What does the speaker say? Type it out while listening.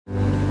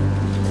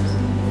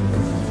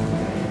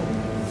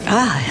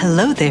Ah,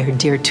 hello there,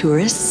 dear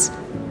tourists.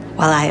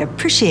 While I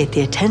appreciate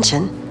the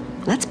attention,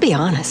 let's be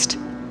honest.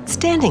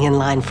 Standing in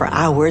line for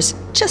hours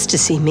just to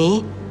see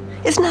me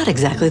is not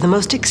exactly the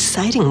most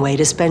exciting way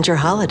to spend your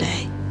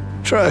holiday.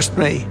 Trust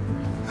me,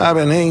 I've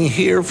been hanging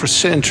here for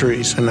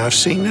centuries and I've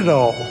seen it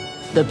all.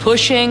 The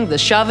pushing, the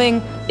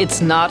shoving,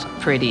 it's not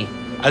pretty.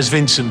 As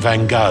Vincent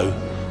van Gogh,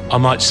 I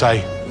might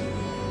say,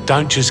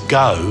 don't just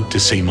go to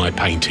see my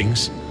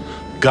paintings,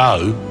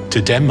 go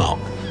to Denmark.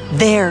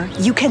 There,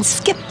 you can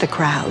skip the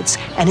crowds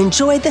and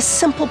enjoy the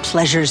simple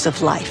pleasures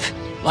of life.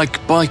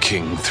 Like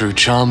biking through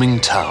charming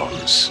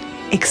towns.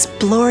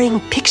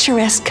 Exploring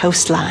picturesque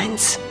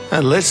coastlines.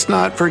 And let's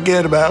not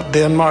forget about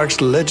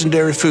Denmark's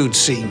legendary food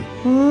scene.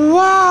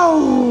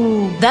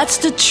 Wow! That's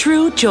the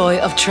true joy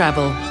of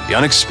travel. The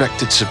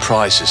unexpected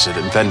surprises and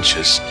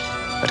adventures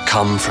that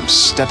come from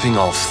stepping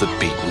off the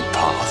beaten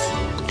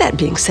path. That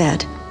being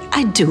said,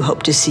 I do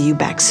hope to see you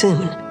back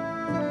soon.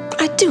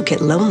 I do get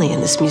lonely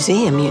in this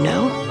museum, you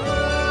know.